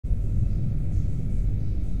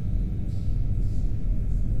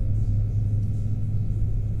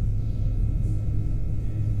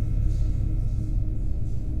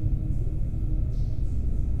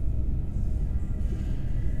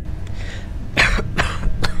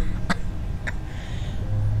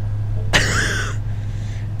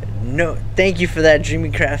No, thank you for that, Dreamy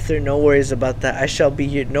Crafter. No worries about that. I shall be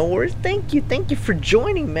here. No worries. Thank you for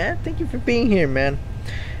joining, man. Thank you for being here, man.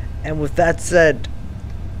 And with that said,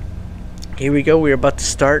 here we go. We're about to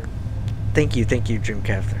start. Thank you, Dream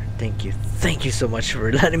Crafter. Thank you so much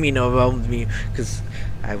for letting me know about me, because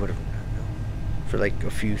I would have not known for like a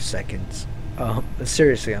few seconds.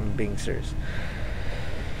 Seriously, I'm being serious.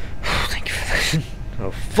 Thank you for that. Oh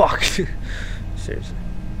fuck. Seriously.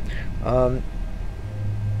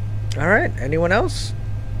 Alright, anyone else?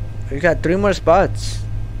 We got 3 more spots.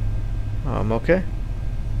 Okay.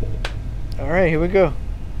 Alright, here we go.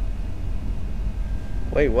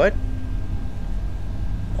 Wait, what?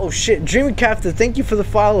 Oh shit, Dreamy Crafter, thank you for the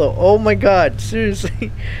follow. Oh my god, seriously.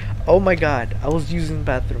 Oh my god, I was using the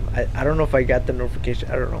bathroom. I don't know if I got the notification.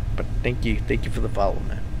 I don't know, but thank you for the follow,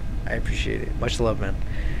 man. I appreciate it. Much love, man.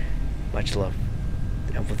 Much love.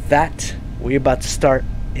 And with that, we're about to start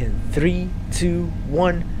in 3, 2,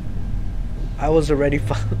 1. I was already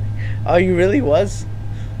following. Oh, you really was?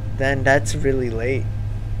 Then that's really late.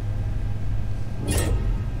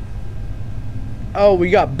 Oh,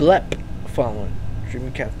 we got Blep following.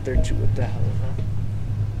 Dreamcast 32. What the hell is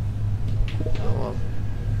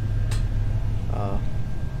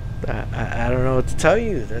that? I don't know what to tell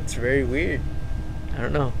you. That's very weird. I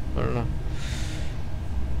don't know.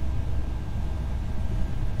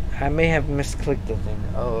 I may have misclicked the thing.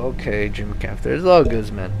 Oh, okay, Dreamcast. It's all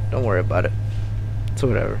good, man. Don't worry about it. It's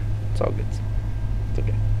whatever. It's all good. It's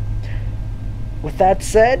okay. With that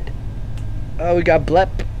said, we got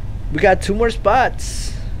Blep. We got 2 more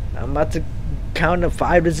spots. I'm about to count to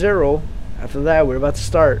 5 to 0. After that, we're about to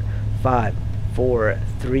start. 5, 4,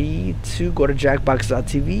 3, 2. Go to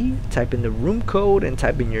jackbox.tv. Type in the room code and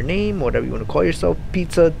type in your name, whatever you want to call yourself.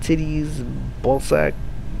 Pizza, titties, ballsack,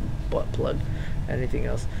 butt plug, anything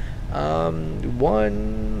else.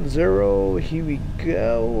 1, 0. Here we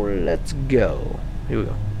go. Let's go. Here we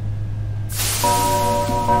go.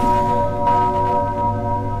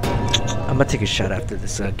 I'm gonna take a shot after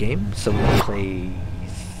this game, so we'll play.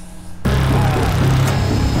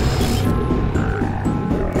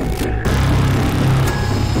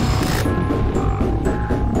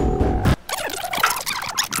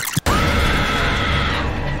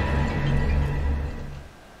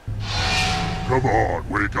 Come on,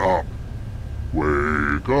 wake up!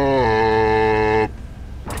 Wake up!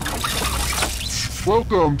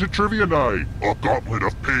 Welcome to Trivia Night, a gauntlet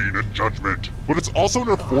of pain and judgment. But it's also an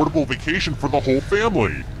affordable vacation for the whole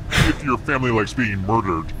family, if your family likes being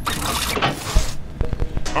murdered.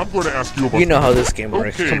 I'm going to ask you about... You know how this game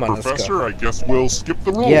works. Okay, come on, Professor, let's go. I guess we'll skip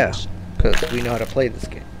the rules. Yeah, because we know how to play this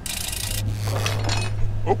game.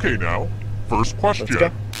 Okay now, first question. Let's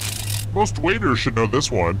go. Most waiters should know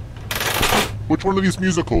this one. Which one of these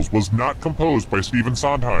musicals was not composed by Stephen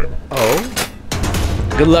Sondheim? Oh?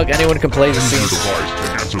 Good luck, anyone can play the Use scene. your device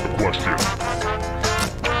to answer the question.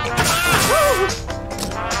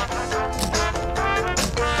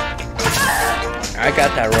 I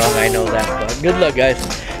got that wrong, I know that, but good luck, guys.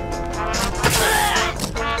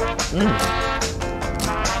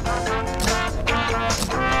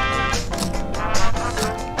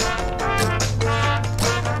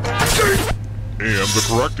 And the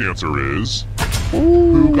correct answer is... Ooh.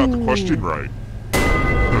 Who got the question right?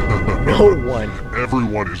 No one.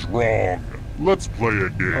 Everyone is wrong. Let's play a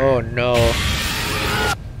game. Oh no.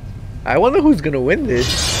 I wonder who's gonna win this.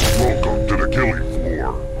 Welcome to the killing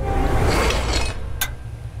floor.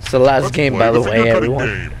 It's the last Let's game, play by the way, finger-cutting everyone.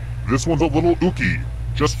 game. This one's a little ooky.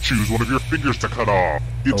 Just choose one of your fingers to cut off.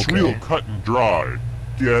 It's Okay. real cut and dry.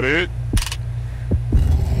 Get it?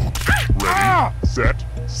 Ready, set,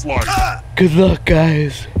 slide. Good luck,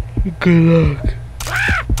 guys. Good luck.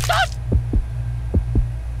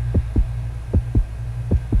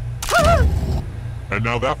 And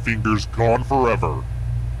now that finger's gone forever.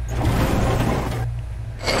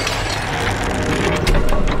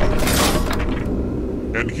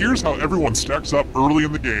 And here's how everyone stacks up early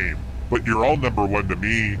in the game. But you're all number 1 to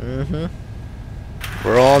me.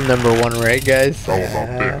 We're all number 1, right, guys? How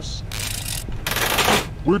about this?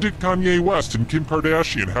 Where did Kanye West and Kim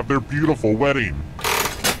Kardashian have their beautiful wedding?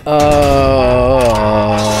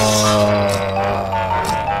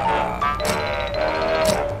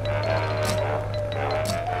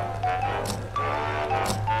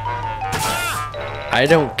 I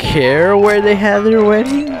don't care where they had their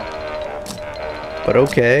wedding, but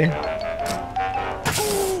okay.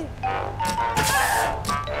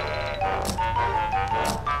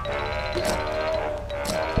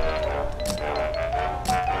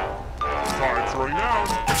 Time's running out.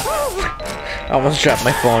 I almost dropped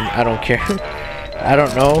my phone. I don't care. I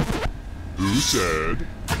don't know. Who said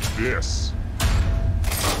this?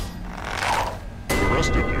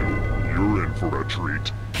 rest of you, you're in for a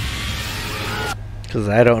treat. Cause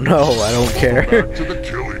I don't know. I don't care. Back to the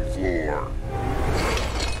killing floor.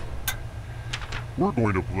 We're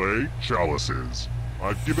going to play chalices.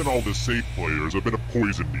 I've given all the safe players a bit of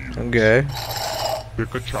poison to use. Okay.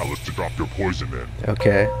 Pick a chalice to drop your poison in.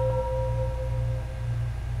 Okay.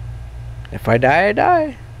 If I die, I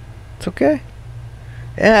die. It's okay.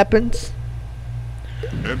 It happens.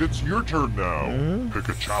 And it's your turn now. Pick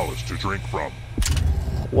a chalice to drink from.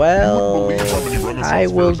 Well, I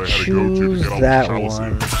will choose that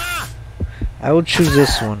one. I will choose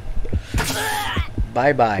this one.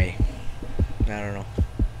 Bye-bye. I don't know.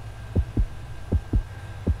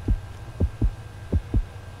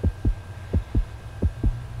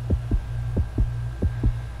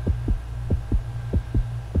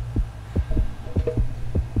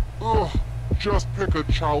 Ugh, just pick a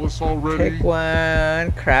chalice already. Pick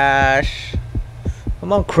one, Crash.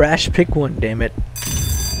 Come on, Crash, pick one, damn it.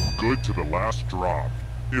 Good to the last drop.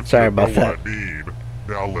 If Sorry you about know that. what I mean,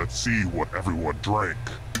 now let's see what everyone drank.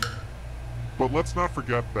 But let's not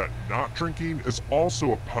forget that not drinking is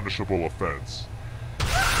also a punishable offense.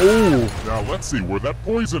 Ooh. Now let's see where that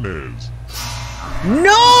poison is.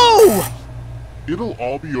 No! It'll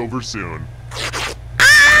all be over soon.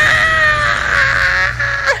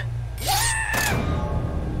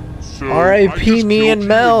 So, R.I.P. me and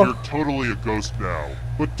Mel. You're totally a ghost now.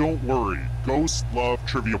 But don't worry, ghosts love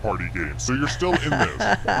trivia party games, so you're still in this.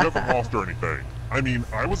 You haven't lost or anything. I mean,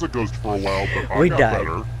 I was a ghost for a while, but I got died.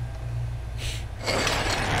 better.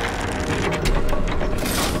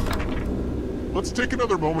 Let's take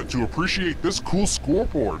another moment to appreciate this cool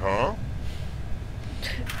scoreboard, huh?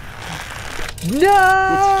 No!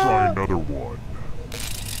 Let's try another one.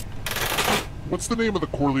 What's the name of the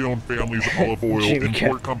Corleone family's olive oil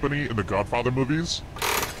import company in the Godfather movies?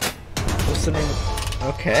 What's the name?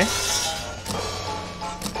 Okay.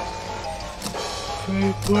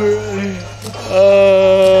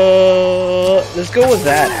 Let's go with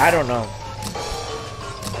that. I don't know.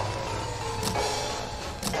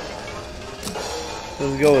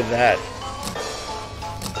 Let's go with that.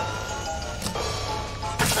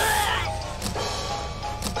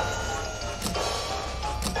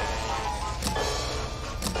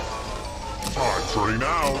 Time's running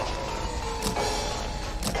out.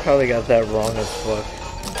 Probably got that wrong as fuck.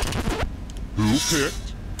 Who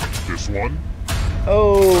picked this one?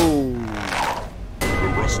 Oh. The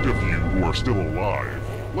rest of you who are still alive,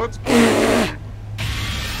 let's play a game.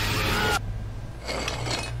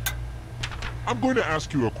 I'm going to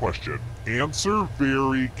ask you a question. Answer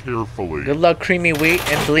very carefully. Good luck, creamy wheat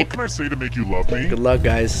and What bleep. can I say to make you love me? Good luck,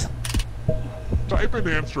 guys. Type an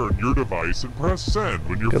answer on your device and press send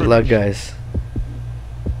when you're Good finished. luck, guys.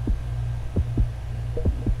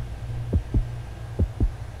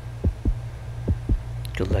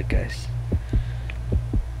 Good luck, guys.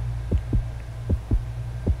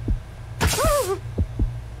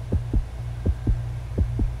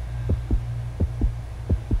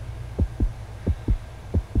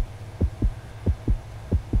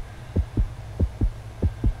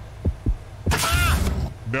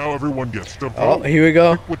 Now everyone gets to vote. Oh, here we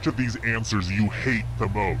go. Pick which of these answers you hate the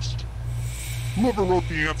most. Whoever wrote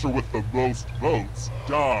the answer with the most votes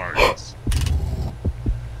dies.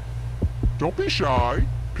 Don't be shy.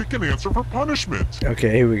 Pick an answer for punishment.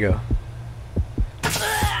 Okay, here we go.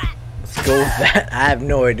 Let's go with that. I have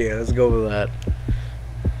no idea. Let's go with that.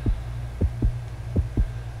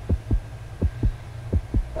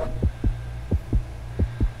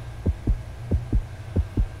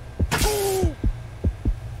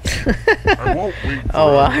 I won't wait for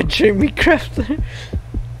Oh wow, Jimmy Crafter.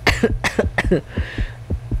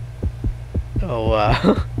 Oh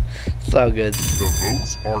wow. So good. The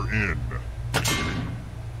votes are in.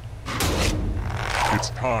 It's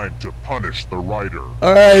time to punish the writer.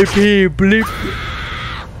 R.I.P. bleep.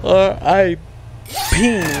 R.I.P.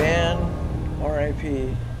 man.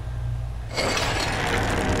 R.I.P.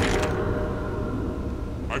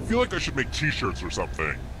 I feel like I should make t-shirts or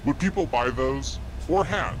something. Would people buy those? Or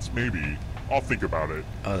hats, maybe. I'll think about it.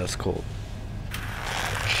 Oh, that's cool.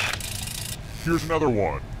 Here's another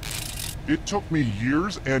one. It took me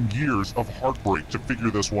years and years of heartbreak to figure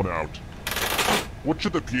this one out. What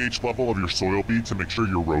should the pH level of your soil be to make sure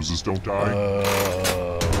your roses don't die?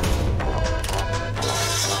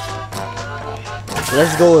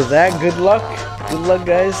 Let's go with that. Good luck. Good luck,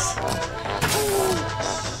 guys.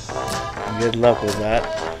 Good luck with that.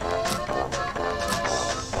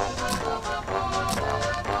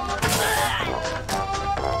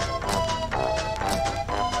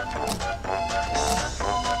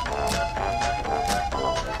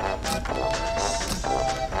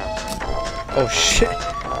 Oh shit.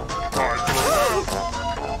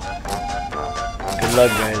 Good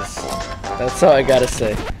luck, guys. That's all I gotta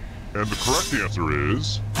say. And the correct answer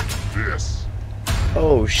is this.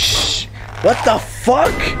 Oh shh. What the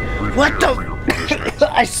fuck? What the?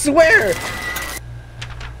 I swear.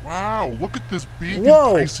 Wow, look at this big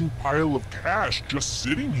enticing pile of cash just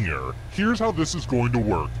sitting here. Here's how this is going to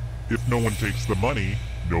work. If no one takes the money,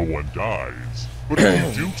 no one dies. But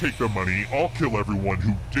if you do take the money, I'll kill everyone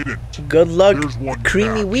who didn't. Good luck, There's one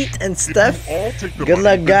Creamy catch. Wheat and If Steph. you all take the Good money,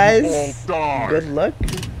 luck, then guys. you all die. Good luck.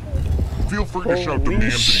 Feel free to shout Holy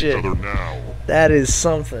demands shit. at each other now. That is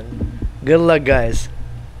something. Good luck, guys.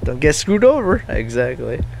 Don't get screwed over.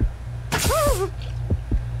 Exactly.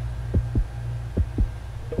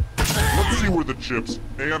 Let's see where the chips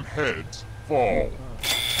and heads fall.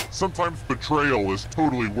 Sometimes betrayal is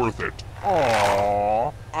totally worth it.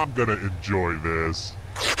 Aww, I'm gonna enjoy this.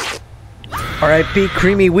 R.I.P.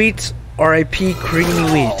 Creamy Wheat. R.I.P.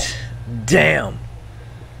 Creamy Wheat. Damn.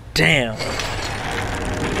 Damn.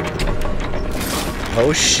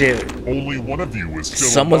 Oh shit. Only one of you is still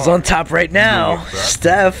Someone's alive. on top right now. You know what that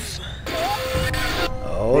Steph.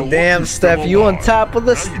 Oh Well, damn, look, Steph, you're you still on alive. top of Now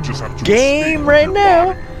this you just have to game escape right your now.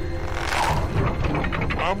 body.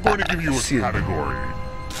 I'm going to give you a Excuse me. category.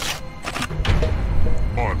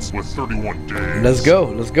 Months with 31 days. Let's go.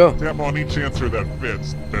 Let's go. Tap on each answer that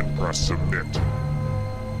fits, then press submit.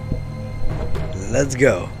 Let's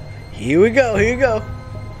go. Here we go. Here we go.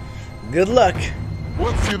 Good luck.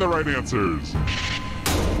 Let's see the right answers.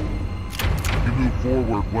 You move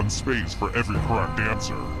forward one space for every correct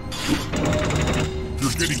answer.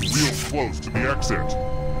 You're getting real close to the exit.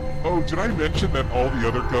 Oh, did I mention that all the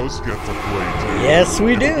other ghosts get to play too? Yes,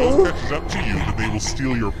 we If a do. ghost catches up to you, then they will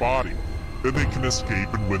steal your body. Then they can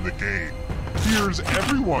escape and win the game. Here's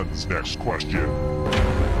everyone's next question.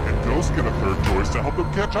 And ghosts get a third choice to help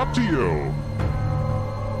them catch up to you.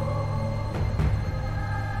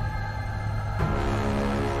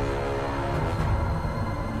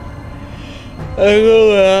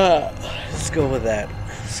 Let's go with that.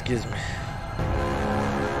 Excuse me.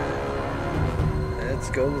 Let's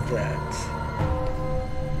go with that.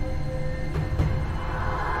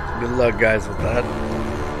 Good luck, guys, with that.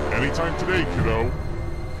 Anytime today, kiddo.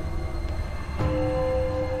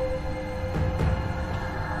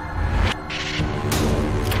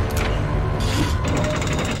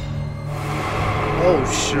 Oh,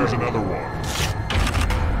 Here's shit. another one.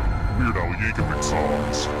 Weird Al Yankovic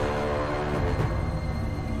songs.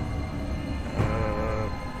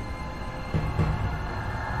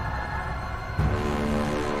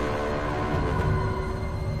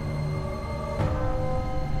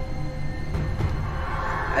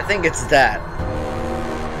 I think it's that.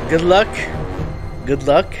 Good luck. Good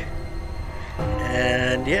luck.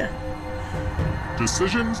 And yeah.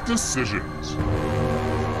 Decisions, decisions.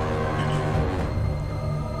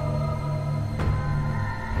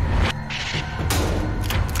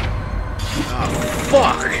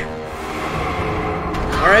 Fuck.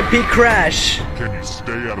 R.I.P. Crash. Can you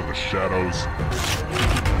stay out of the shadows?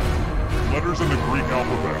 Letters in the Greek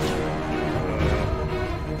alphabet.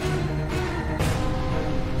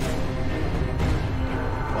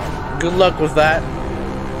 Good luck with that.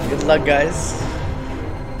 Good luck, guys.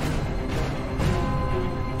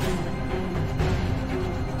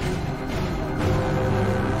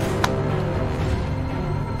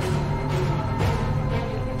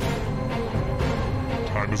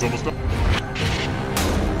 Time is almost up.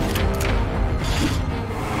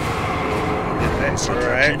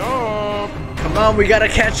 Alright. Catching up. Come on, we gotta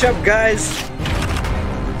catch up, guys.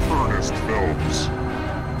 Ernest Phelps.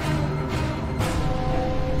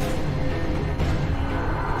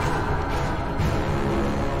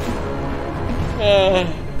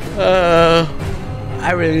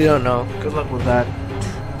 I really don't know. Good luck with that.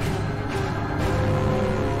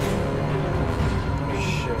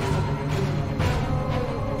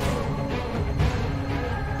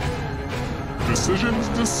 Decisions,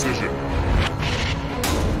 decision.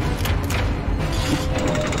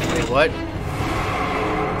 Wait, what?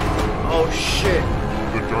 Oh shit.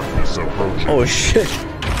 The darkness approaching. Oh shit.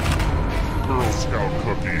 Girl Scout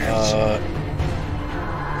cookies.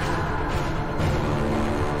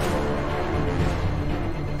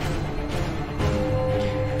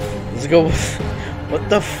 Let's go with... What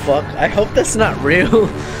the fuck? I hope that's not real.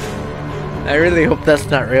 I really hope that's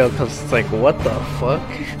not real, because it's like, what the fuck?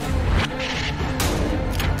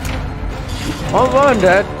 Hold on,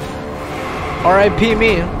 Dad. R.I.P.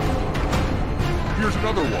 me. Here's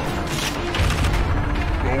another one.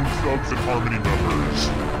 Bone Thugs and Harmony members.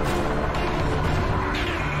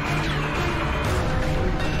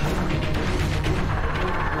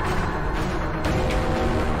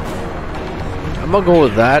 I'm gonna go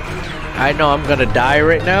with that. I know I'm gonna die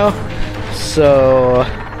right now, so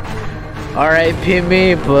RIP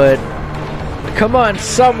me, but come on,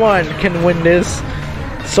 someone can win this.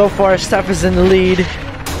 So far, Steph is in the lead.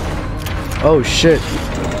 Oh shit.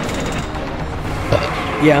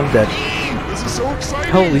 Yeah, I'm dead. This is so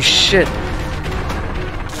exciting! Holy shit.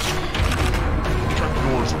 Check the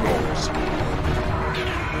doors, folks.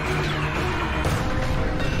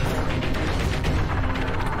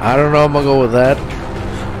 I don't know, I'm gonna go with that.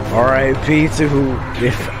 RIP to who,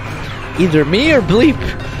 if either me or Bleep.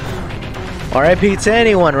 RIP to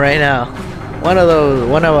anyone right now. One of those,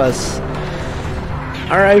 one of us.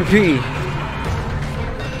 RIP.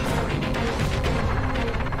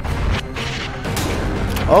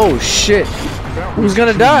 Oh shit. Who's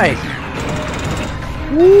gonna die?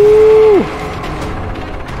 Woo!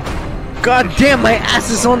 God damn, my ass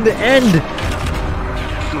is on the end.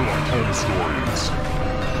 Sherlock Holmes stories.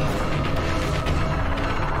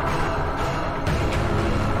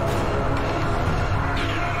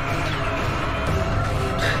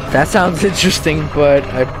 That sounds interesting, but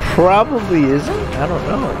I probably isn't. I don't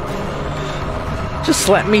know. Just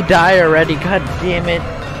let me die already, god damn it.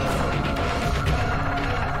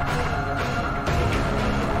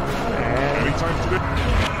 Anytime today.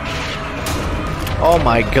 Oh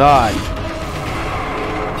my god.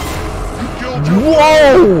 You killed your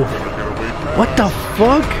Whoa! Gotta get away fast. What the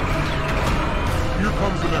fuck? Here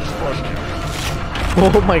comes the next question.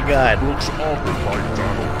 Oh my god. Books authored by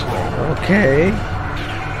Donald Trump. Okay.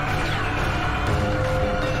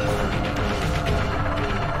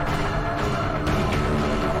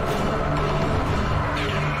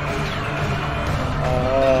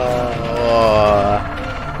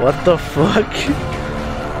 What the fuck?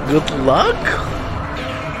 Good luck?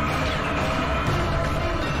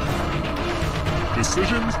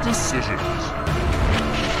 Decisions.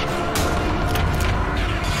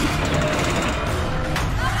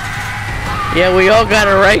 Yeah, we all got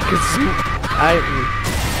it right, cause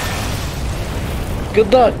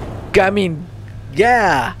good luck. I mean,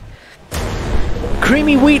 yeah.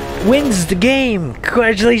 Creamy Wheat wins the game.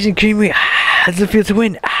 Congratulations, Creamy Wheat. How's it feel to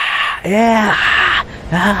win? Yeah.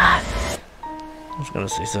 I was gonna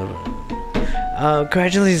say something.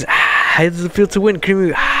 Congratulations. How does it feel to win,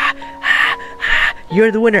 Creamy?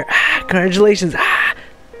 You're the winner. Congratulations.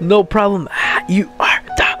 No problem. You are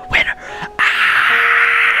the winner.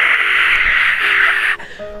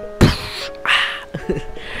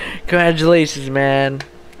 Congratulations, man.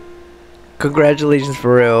 Congratulations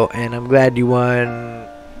for real. And I'm glad you won.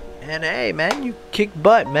 And hey, man, you kicked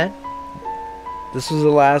butt, man. This was the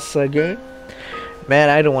last game. Man,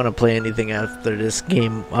 I don't want to play anything after this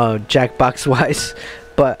game, Jackbox wise.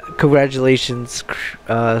 But congratulations,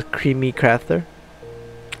 Creamy Crafter.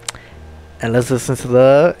 And let's listen to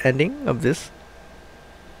the ending of this.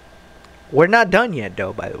 We're not done yet,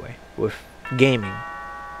 though, by the way, with gaming.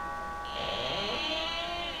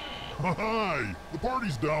 Hi, the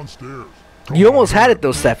party's downstairs. You almost had it,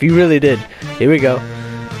 though, Steph. You really did. Here we go.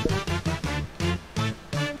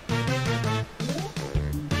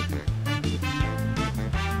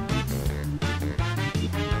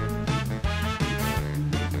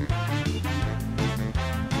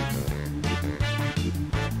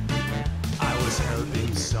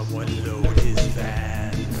 Someone load his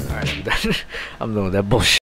van. Alright, I'm done. I'm done with that bullshit.